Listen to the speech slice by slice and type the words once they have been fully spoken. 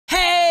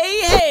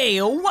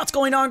Hey, what's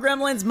going on,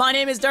 Gremlins? My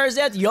name is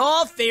Darzeth,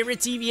 your favorite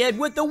TV head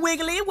with the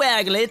wiggly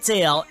waggly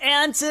tail.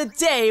 And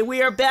today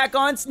we are back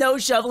on Snow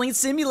Shoveling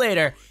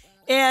Simulator.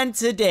 And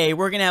today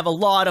we're gonna have a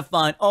lot of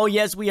fun. Oh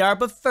yes, we are.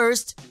 But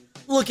first,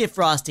 look at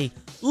Frosty.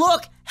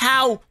 Look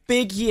how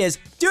big he is.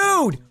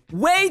 Dude,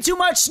 way too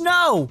much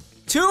snow.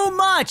 Too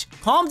much.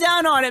 Calm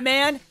down on it,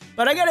 man.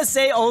 But I gotta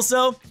say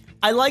also,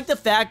 I like the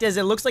fact as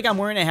it looks like I'm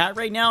wearing a hat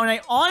right now. And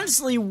I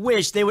honestly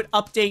wish they would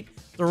update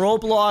the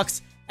Roblox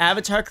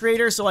avatar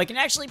creator so I can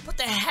actually put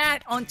the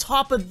hat on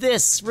top of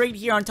this right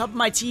here on top of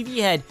my TV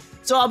head,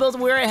 so I'll be able to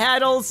wear a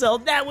hat also.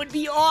 That would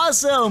be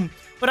awesome.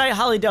 But I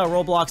highly doubt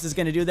Roblox is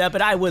gonna do that,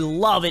 but I would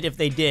love it if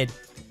they did.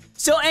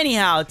 So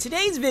anyhow,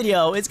 today's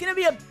video is gonna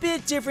be a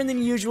bit different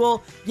than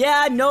usual.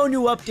 Yeah, no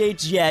new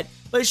updates yet,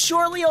 but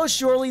surely, oh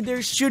surely,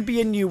 there should be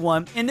a new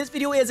one. And this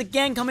video is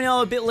again coming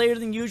out a bit later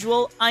than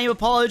usual. I am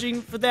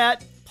apologizing for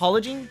that.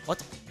 Apologizing?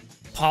 What?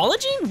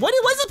 Apologizing?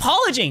 What's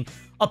apologizing?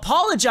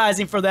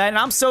 Apologizing for that, and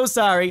I'm so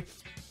sorry.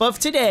 But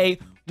today,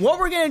 what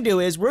we're gonna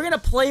do is we're gonna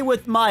play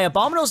with my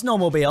Abonimal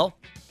Snowmobile,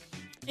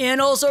 and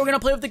also we're gonna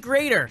play with the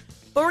grader.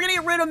 But we're gonna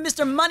get rid of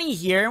Mr. Money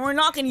here, and we're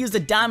not gonna use the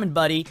Diamond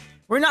Buddy.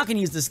 We're not gonna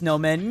use the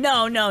Snowman.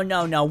 No, no,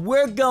 no, no.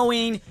 We're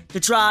going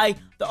to try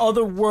the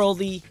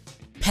Otherworldly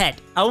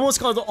pet. I almost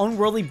call it the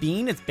Unworldly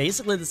Bean. It's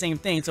basically the same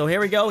thing. So here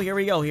we go, here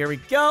we go, here we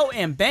go,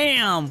 and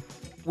bam!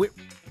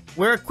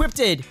 We're equipped.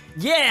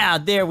 Yeah,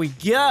 there we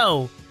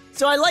go.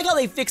 So I like how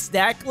they fixed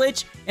that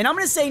glitch, and I'm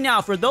gonna say now,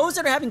 for those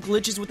that are having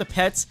glitches with the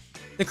pets,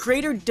 the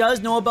creator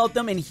does know about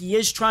them, and he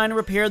is trying to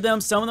repair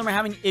them. Some of them are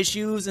having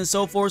issues, and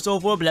so forth, blah,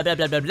 blah, blah,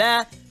 blah,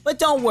 blah. But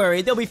don't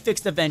worry, they'll be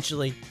fixed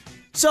eventually.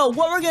 So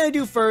what we're gonna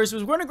do first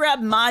is we're gonna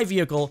grab my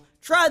vehicle,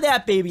 try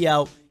that baby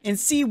out, and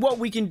see what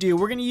we can do.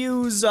 We're gonna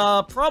use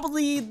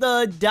probably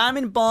the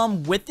diamond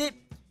bomb with it,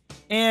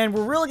 and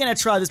we're really gonna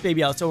try this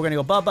baby out. So we're gonna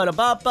go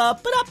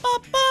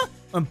ba-ba-da-ba-ba-ba-da-ba-ba,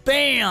 and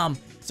bam!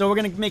 So we're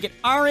gonna make it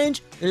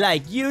orange,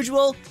 like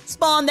usual,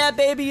 spawn that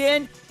baby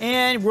in,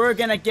 and we're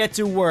gonna get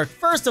to work.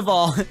 First of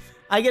all,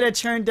 I gotta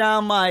turn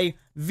down my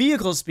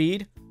vehicle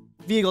speed.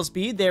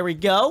 There we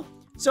go.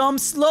 So I'm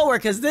slower,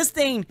 because this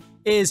thing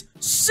is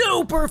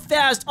super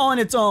fast on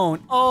its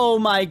own. Oh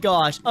my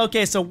gosh.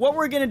 Okay, so what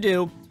we're gonna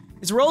do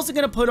is we're also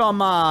gonna put on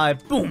my,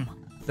 boom,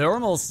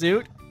 thermal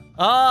suit.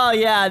 Oh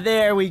yeah,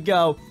 there we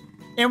go.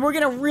 And we're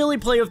gonna really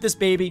play with this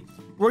baby.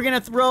 We're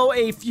gonna throw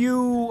a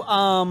few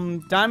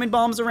diamond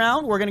bombs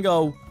around. We're gonna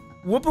go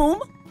whoop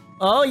boom.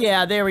 Oh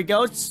yeah, there we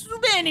go.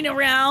 Spinning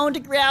around to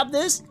grab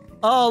this.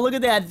 Oh, look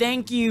at that.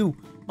 Thank you,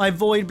 my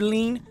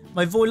Voidling.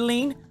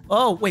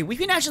 Oh, wait, we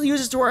can actually use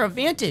this to our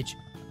advantage.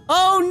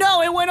 Oh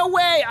no, it went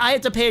away. I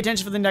have to pay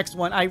attention for the next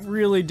one. I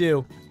really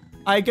do.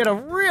 I gotta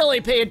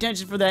really pay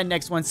attention for that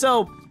next one.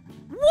 So,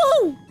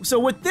 woo! So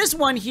with this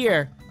one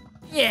here,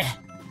 yeah,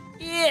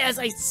 as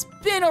I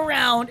spin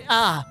around,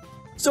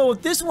 so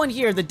with this one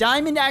here, the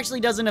diamond actually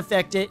doesn't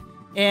affect it,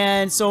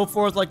 and so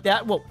forth like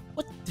that. Whoa,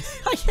 what?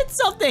 I hit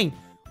something.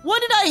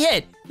 What did I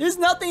hit? There's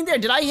nothing there.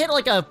 Did I hit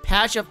like a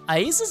patch of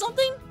ice or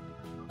something?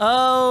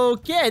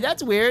 Okay,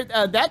 that's weird.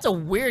 That's a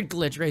weird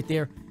glitch right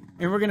there.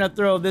 And we're gonna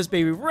throw this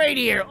baby right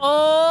here.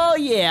 Oh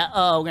yeah.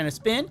 Oh, we're gonna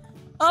spin.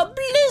 A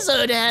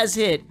blizzard has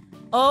hit.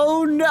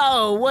 Oh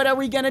no, what are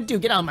we gonna do?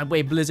 Get out of my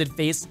way, blizzard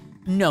face.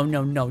 No,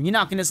 no, no. You're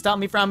not gonna stop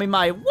me from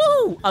my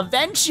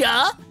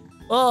adventure.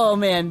 Oh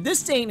man,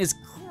 this thing is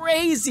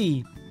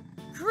crazy.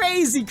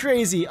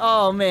 Crazy.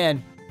 Oh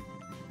man.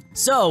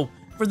 So,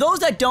 for those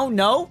that don't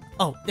know,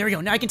 oh, there we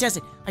go. Now I can test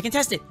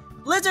it.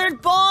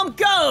 Blizzard bomb,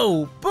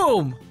 go!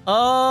 Boom.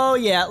 Oh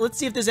yeah, let's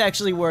see if this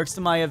actually works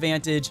to my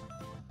advantage.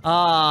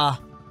 Oh,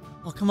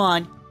 come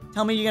on.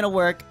 Tell me you're gonna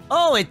work.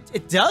 Oh,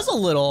 it does a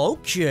little.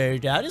 Okay,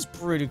 that is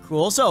pretty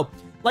cool. So,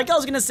 like I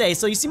was gonna say,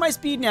 so you see my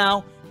speed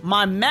now.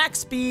 My max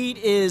speed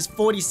is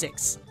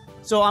 46.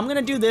 So I'm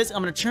gonna do this.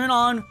 I'm gonna turn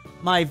on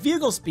my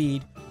vehicle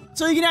speed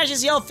so you can actually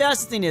see how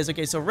fast this thing is.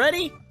 Okay, so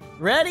ready,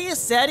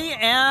 steady,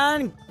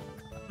 and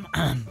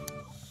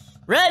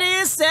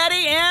ready,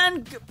 steady,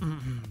 and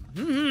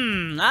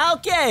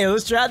okay,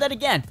 let's try that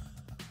again.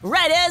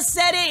 Ready,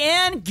 steady,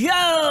 and go.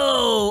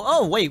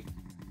 Oh wait,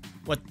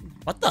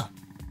 what the?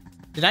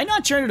 Did I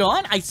not turn it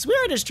on? I swear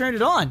I just turned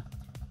it on.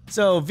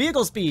 So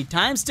vehicle speed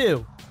times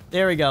 2.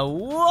 There we go.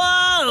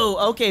 Whoa.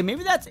 Okay,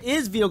 maybe that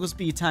is vehicle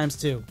speed times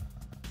 2.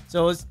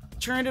 So let's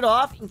turn it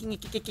off.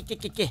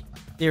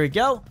 There we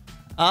go.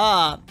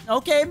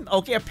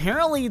 Okay.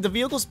 Apparently the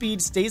vehicle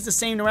speed stays the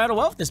same no matter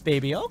what with this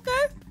baby.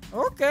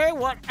 Okay,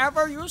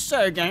 whatever you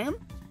say, game.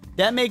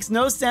 That makes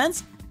no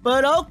sense,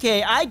 but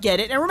okay, I get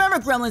it. And remember,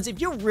 Gremlins,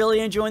 if you're really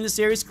enjoying the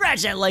series,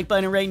 scratch that like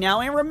button right now.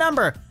 And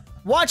remember,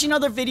 watching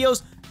other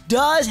videos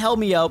does help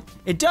me out.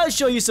 It does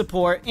show you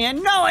support.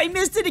 And no, I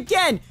missed it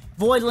again.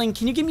 Voidling,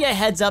 can you give me a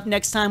heads up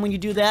next time when you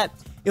do that?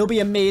 It'll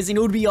be amazing. It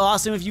would be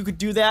awesome if you could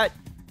do that.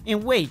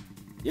 And wait,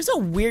 there's a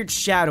weird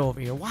shadow over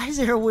here. Why is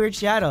there a weird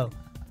shadow?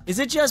 Is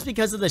it just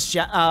because of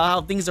the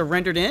how things are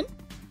rendered in?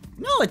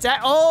 No, it's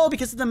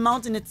because of the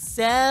mountain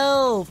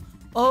itself.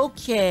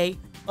 Okay.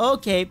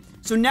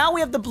 So now we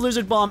have the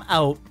blizzard bomb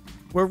out.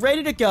 We're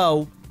ready to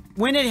go.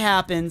 When it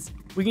happens,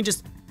 we can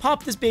just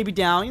pop this baby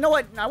down. You know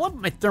what? I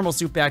want my thermal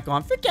suit back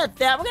on. Forget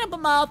that. We're gonna put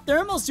my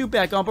thermal suit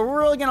back on, but we're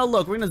really gonna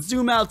look. We're gonna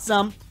zoom out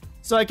some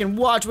so I can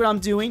watch what I'm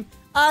doing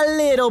a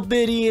little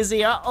bit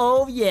easier.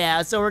 Oh,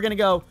 yeah. So we're gonna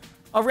go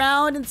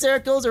around in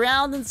circles,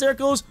 around in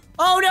circles.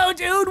 Oh, no,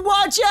 dude.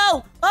 Watch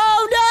out.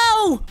 Oh,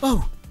 no.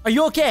 Oh, are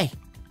you okay?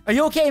 Are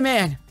you okay,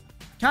 man?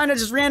 Kind of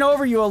just ran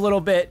over you a little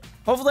bit.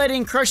 Hopefully I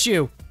didn't crush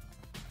you,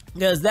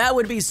 because that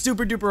would be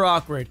super duper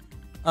awkward.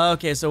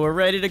 Okay, so we're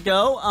ready to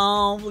go.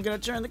 We're gonna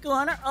turn the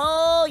corner.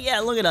 Oh,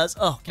 yeah, look at us.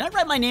 Oh, can I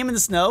write my name in the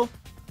snow?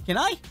 Can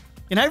I?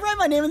 Can I write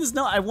my name in the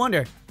snow? I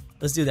wonder.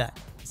 Let's do that.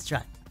 Let's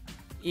try.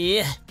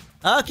 Yeah.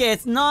 Okay,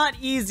 it's not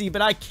easy,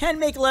 but I can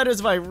make letters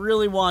if I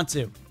really want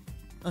to.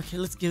 Okay,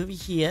 let's go over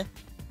here.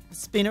 Let's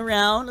spin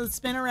around. Let's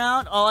spin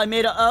around. Oh, I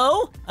made a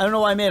O. I don't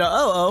know why I made a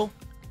O-O.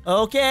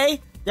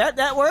 Okay,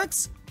 that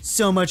works.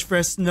 So much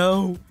fresh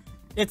snow.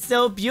 It's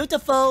so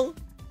beautiful.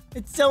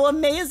 It's so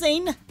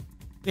amazing.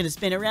 Gonna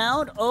spin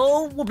around.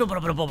 Oh,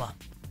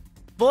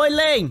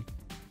 Boiling,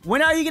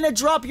 when are you gonna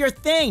drop your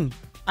thing?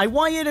 I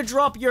want you to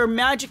drop your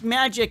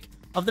magic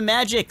of the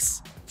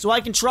magics so I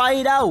can try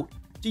it out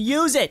to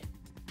use it.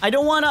 I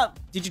don't wanna.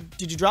 Did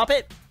you drop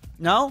it?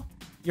 No?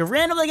 You're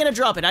randomly gonna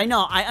drop it. I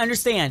know. I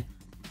understand.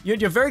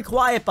 You're very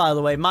quiet, by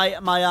the way.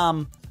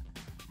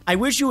 I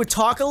wish you would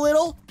talk a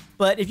little,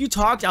 but if you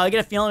talked, I get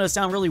a feeling it'll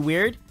sound really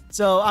weird.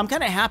 So I'm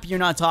kind of happy you're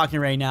not talking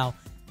right now.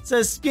 It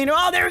says spinner.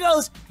 Oh, there it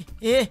goes.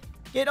 Yeah,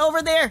 get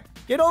over there.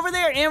 Get over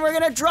there, and we're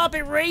gonna drop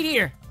it right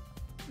here.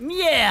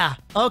 Yeah.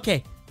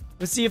 Okay.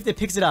 Let's see if it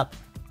picks it up.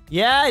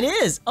 Yeah, it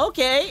is.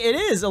 Okay, it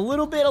is. A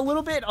little bit.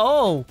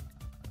 Oh.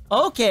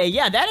 Okay,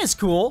 yeah, that is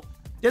cool.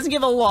 Doesn't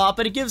give a lot,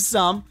 but it gives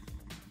some.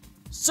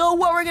 So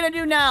what we're gonna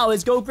do now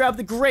is go grab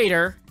the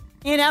grater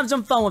and have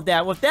some fun with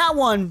that. With that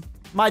one,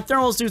 my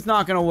thermal suit's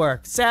not gonna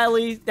work.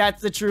 Sadly,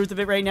 that's the truth of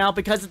it right now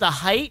because of the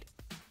height.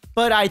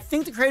 But I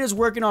think the grater's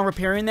working on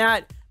repairing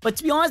that. But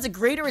to be honest, the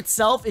grater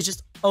itself is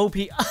just OP.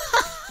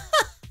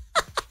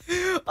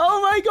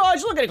 Oh my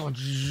gosh, look at it go.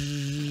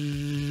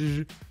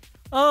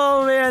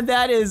 Oh man,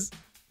 that is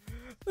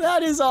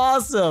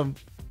awesome.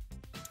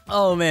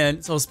 Oh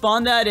man, so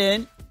spawn that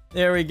in.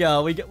 There we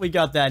go. We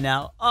got that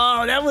now.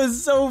 Oh, that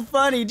was so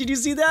funny. Did you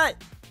see that?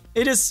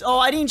 It is. Oh,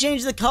 I didn't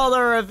change the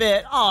color of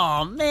it.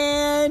 Oh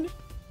man.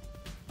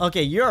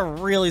 Okay, you're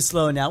really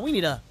slow now. We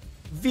need a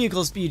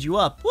vehicle speed you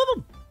up.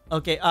 Whoop.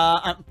 Okay,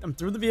 I'm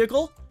through the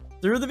vehicle.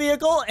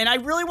 And I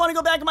really want to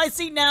go back in my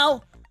seat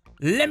now.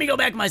 Let me go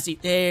back in my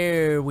seat.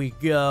 There we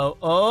go.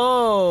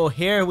 Oh,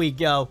 here we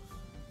go.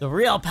 The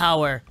real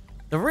power.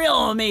 The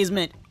real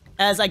amazement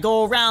as I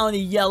go around the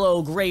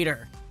yellow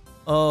grater.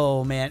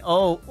 Oh, man.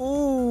 Oh,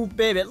 ooh,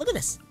 baby. Look at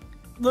this.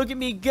 Look at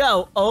me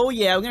go. Oh,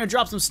 yeah. We're going to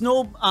drop some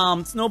snow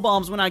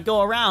bombs when I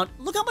go around.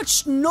 Look how much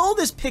snow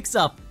this picks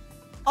up.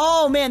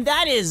 Oh, man,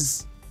 that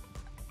is...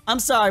 I'm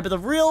sorry, but the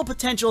real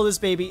potential of this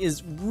baby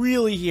is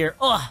really here.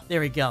 Oh, there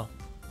we go.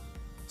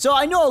 So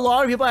I know a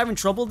lot of people are having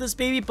trouble with this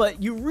baby,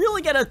 but you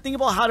really got to think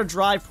about how to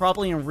drive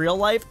properly in real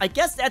life. I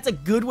guess that's a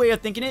good way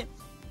of thinking it.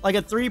 Like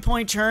a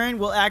 3-point turn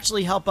will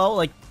actually help out,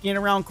 like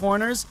getting around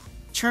corners.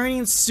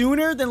 Turning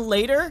sooner than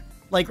later.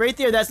 Like right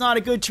there, that's not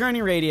a good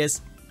turning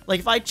radius. Like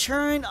if I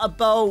turn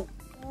about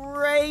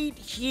right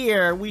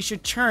here, we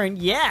should turn.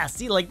 Yeah,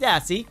 see, like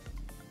that, see?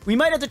 We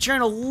might have to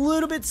turn a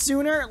little bit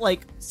sooner.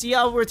 Like, see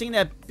how we're taking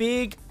that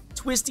big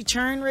twisty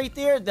turn right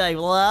there?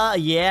 Like,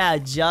 yeah,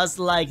 just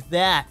like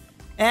that.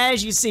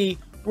 As you see,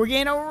 we're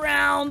getting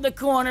around the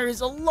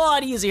corners a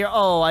lot easier.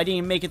 Oh, I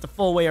didn't make it the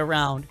full way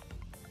around.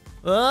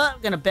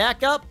 I'm gonna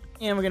back up,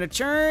 and we're gonna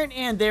turn,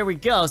 and there we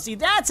go. See,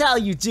 that's how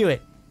you do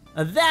it.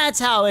 That's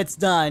how it's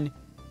done.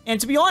 And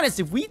to be honest,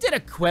 if we did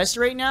a quest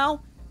right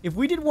now, if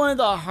we did one of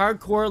the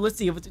hardcore, let's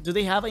see, do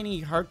they have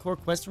any hardcore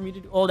quests for me to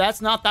do? Oh,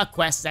 that's not the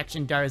quest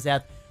section,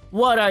 Darzeth.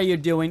 What are you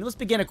doing? Let's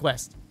begin a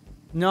quest.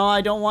 No,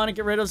 I don't want to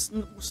get rid of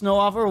snow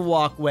off our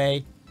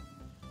walkway.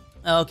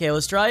 Okay,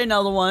 let's try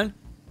another one.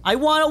 I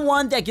want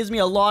one that gives me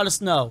a lot of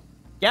snow.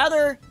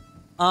 Gather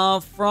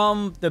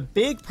from the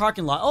big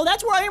parking lot. Oh,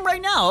 that's where I am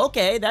right now.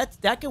 Okay,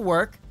 that could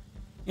work.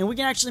 And we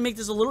can actually make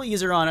this a little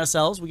easier on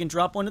ourselves. We can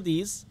drop one of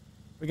these.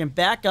 We can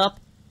back up,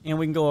 and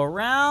we can go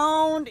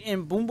around,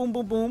 and boom, boom,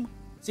 boom, boom.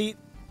 See,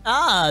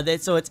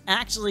 so it's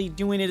actually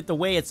doing it the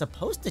way it's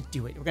supposed to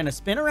do it. We're gonna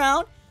spin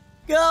around,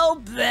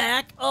 go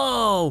back.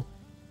 Oh,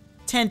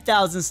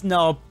 10,000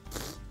 snow.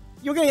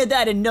 You're gonna get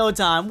that in no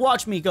time.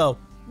 Watch me go.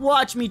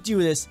 Watch me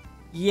do this.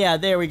 Yeah,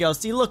 there we go.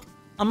 See, look,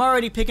 I'm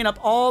already picking up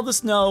all the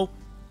snow.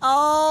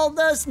 And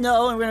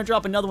we're gonna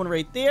drop another one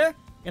right there.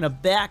 Gonna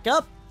back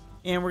up,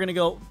 and we're gonna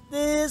go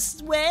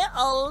this way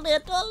a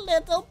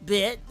little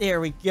bit.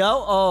 There we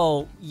go.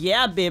 Oh,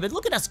 yeah, baby.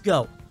 Look at us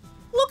go.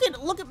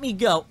 Look at me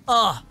go.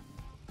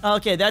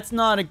 Okay, that's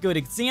not a good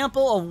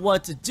example of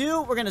what to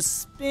do. We're gonna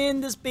spin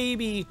this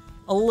baby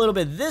a little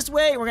bit this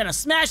way. We're gonna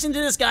smash into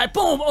this guy.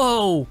 Boom!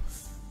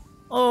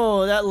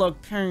 Oh, that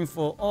looked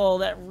painful. Oh,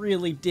 that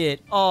really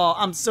did. Oh,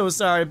 I'm so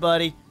sorry,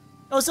 buddy.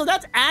 Oh, so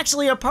that's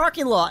actually a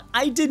parking lot.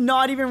 I did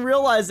not even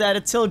realize that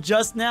until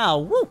just now.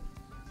 Woo!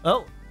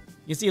 Oh,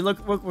 you see,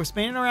 look, we're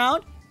spinning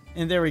around.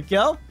 And there we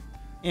go.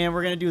 And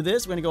we're gonna do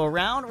this. We're gonna go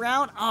around,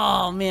 around.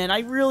 Oh, man, I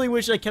really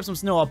wish I kept some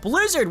snow. A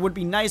blizzard would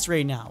be nice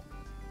right now.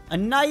 A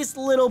nice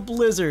little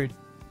blizzard.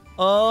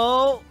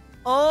 Oh,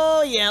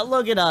 oh, yeah,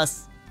 look at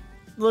us.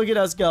 Look at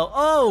us go.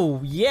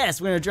 Oh, yes,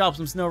 we're gonna drop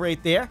some snow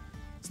right there.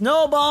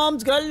 Snow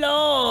bombs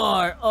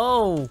galore.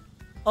 Oh,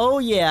 oh,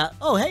 yeah.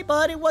 Oh, hey,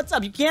 buddy, what's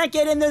up? You can't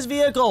get in this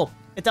vehicle.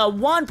 It's a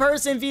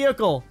one-person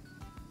vehicle.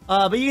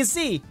 But you can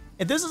see,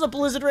 if this was a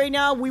blizzard right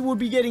now, we would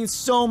be getting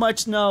so much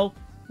snow.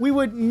 We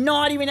would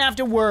not even have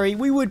to worry.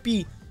 We would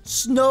be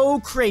snow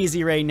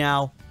crazy right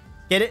now.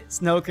 Get it?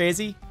 Snow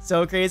crazy?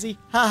 So crazy?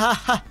 Ha ha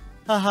ha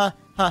ha ha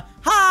ha.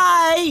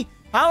 Hi!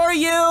 How are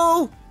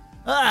you?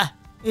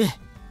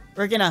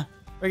 We're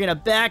gonna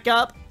back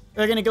up.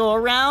 We're gonna go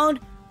around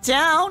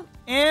town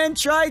and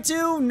try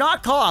to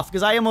not cough,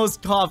 because I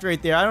almost coughed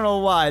right there. I don't know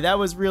why. That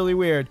was really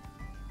weird.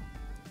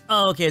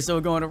 Okay, so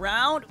we're going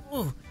around.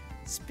 Ooh,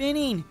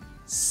 spinning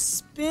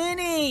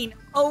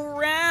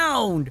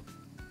around.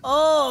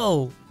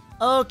 Oh,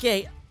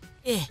 okay.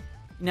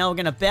 Now we're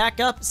gonna back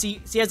up.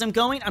 See as I'm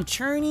going, I'm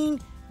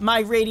turning my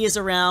radius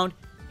around,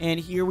 and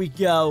here we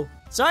go.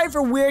 Sorry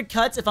for weird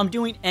cuts if I'm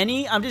doing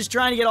any. I'm just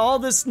trying to get all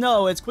this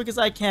snow as quick as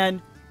I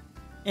can.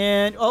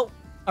 And, oh,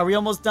 are we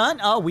almost done?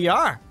 Oh, we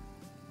are.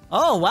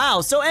 Oh, wow.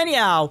 So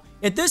anyhow,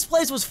 if this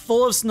place was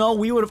full of snow,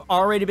 we would have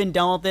already been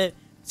done with it.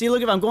 See,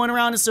 look, if I'm going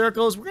around in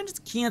circles, we're gonna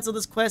just cancel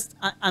this quest.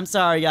 I'm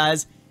sorry,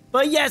 guys.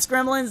 But yes,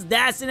 Gremlins,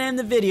 that's the end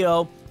of the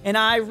video. And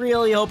I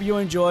really hope you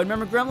enjoyed.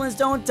 Remember, Gremlins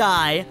don't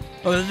die,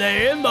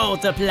 they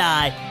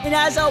multiply. And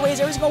as always,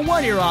 every single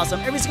one you're awesome.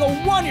 Every single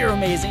one you're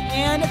amazing.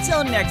 And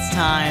until next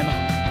time,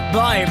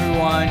 bye,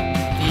 everyone.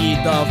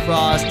 Feed the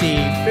Frosty.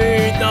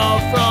 Feed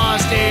the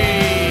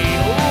Frosty.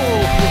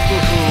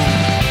 Ooh.